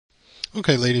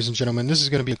Okay, ladies and gentlemen, this is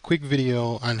going to be a quick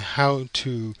video on how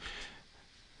to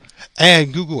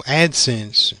add Google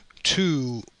AdSense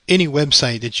to any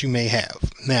website that you may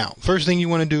have. Now, first thing you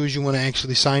want to do is you want to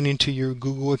actually sign into your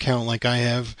Google account like I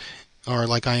have, or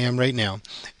like I am right now,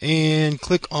 and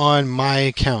click on My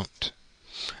Account.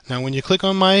 Now, when you click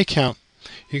on My Account,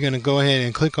 you're going to go ahead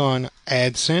and click on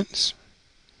AdSense,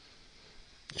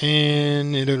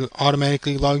 and it'll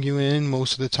automatically log you in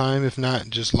most of the time. If not,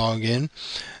 just log in.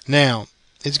 Now,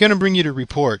 it's going to bring you to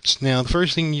reports. Now, the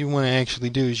first thing you want to actually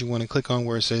do is you want to click on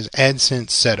where it says AdSense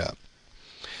Setup.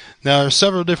 Now, there are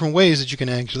several different ways that you can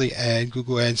actually add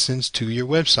Google AdSense to your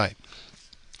website.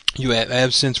 You have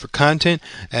AdSense for content,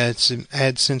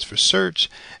 AdSense for search,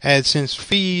 AdSense for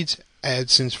feeds,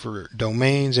 AdSense for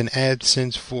domains, and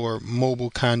AdSense for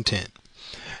mobile content.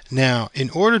 Now,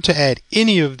 in order to add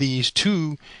any of these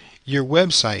to your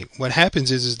website, what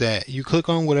happens is that you click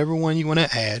on whatever one you want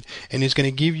to add, and it's going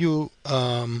to give you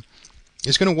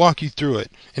it's going to walk you through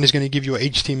it, and it's going to give you an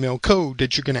HTML code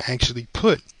that you're going to actually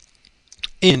put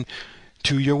in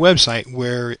to your website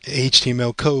where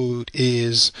HTML code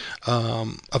is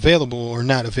available or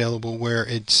not available where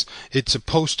it's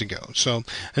supposed to go. So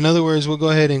in other words, we'll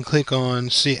go ahead and click on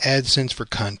AdSense for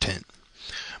content.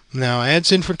 Now,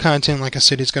 AdSense for content, like I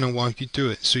said, it's going to walk you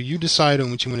through it. So you decide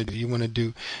on what you want to do. You want to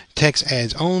do text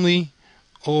ads only,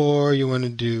 or you want to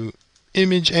do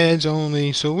image ads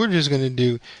only. So we're just going to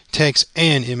do text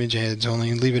and image ads only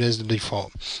and leave it as the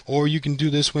default. Or you can do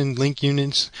this with link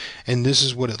units, and this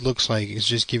is what it looks like. It's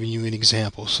just giving you an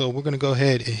example. So we're going to go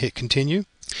ahead and hit continue.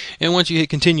 And once you hit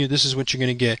continue, this is what you're going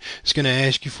to get. It's going to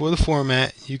ask you for the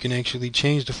format. You can actually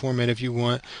change the format if you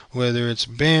want, whether it's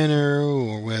banner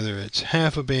or whether it's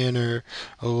half a banner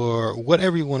or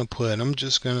whatever you want to put. I'm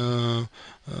just going to,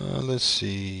 let's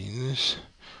see,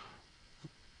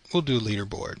 we'll do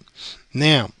leaderboard.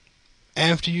 Now,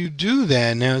 after you do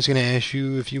that, now it's going to ask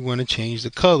you if you want to change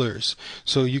the colors.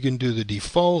 So you can do the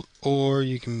default, or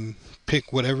you can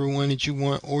pick whatever one that you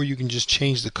want, or you can just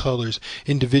change the colors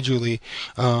individually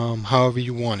however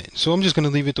you want it. So I'm just going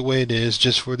to leave it the way it is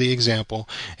just for the example,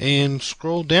 and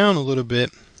scroll down a little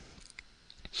bit.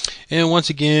 And once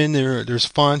again, there's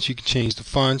fonts. You can change the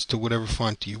fonts to whatever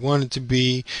font you want it to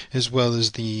be, as well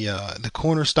as the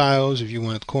corner styles. If you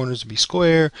want the corners to be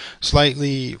square,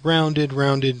 slightly rounded,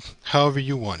 however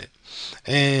you want it.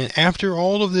 And after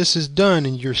all of this is done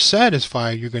and you're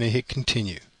satisfied, you're going to hit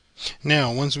continue.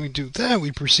 Now, once we do that,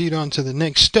 we proceed on to the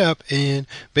next step, and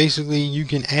basically you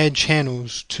can add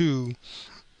channels to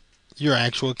your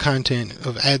actual content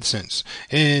of AdSense.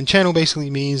 And channel basically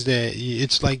means that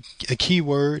it's like a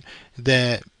keyword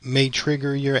that may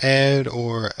trigger your ad,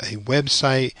 or a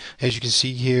website. As you can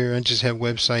see here, I just have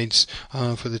websites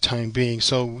for the time being.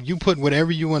 So you put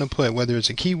whatever you want to put, whether it's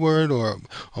a keyword or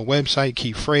a website,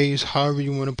 key phrase, however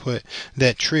you want to put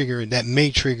that trigger, that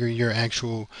may trigger your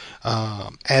actual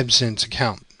AdSense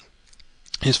account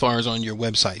as far as on your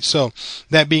website. So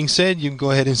that being said, you can go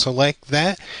ahead and select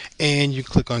that, and you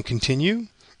click on continue.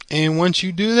 And once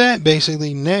you do that,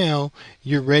 basically now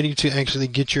you're ready to actually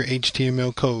get your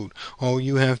HTML code. All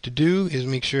you have to do is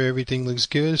make sure everything looks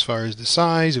good as far as the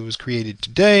size. It was created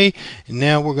today, and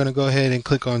now we're going to go ahead and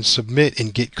click on submit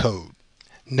and get code.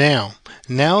 Now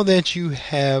that you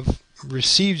have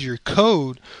received your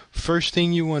code, first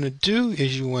thing you want to do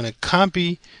is you want to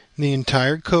copy the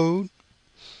entire code.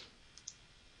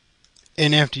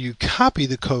 And after you copy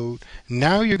the code,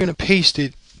 now you're going to paste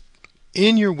it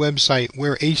in your website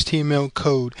where HTML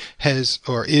code has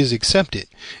or is accepted.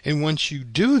 And once you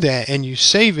do that and you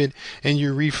save it and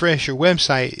you refresh your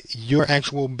website, your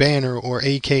actual banner, or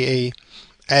aka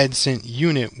AdSense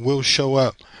unit, will show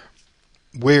up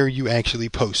where you actually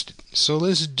posted. So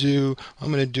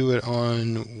I'm going to do it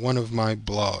on one of my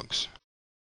blogs.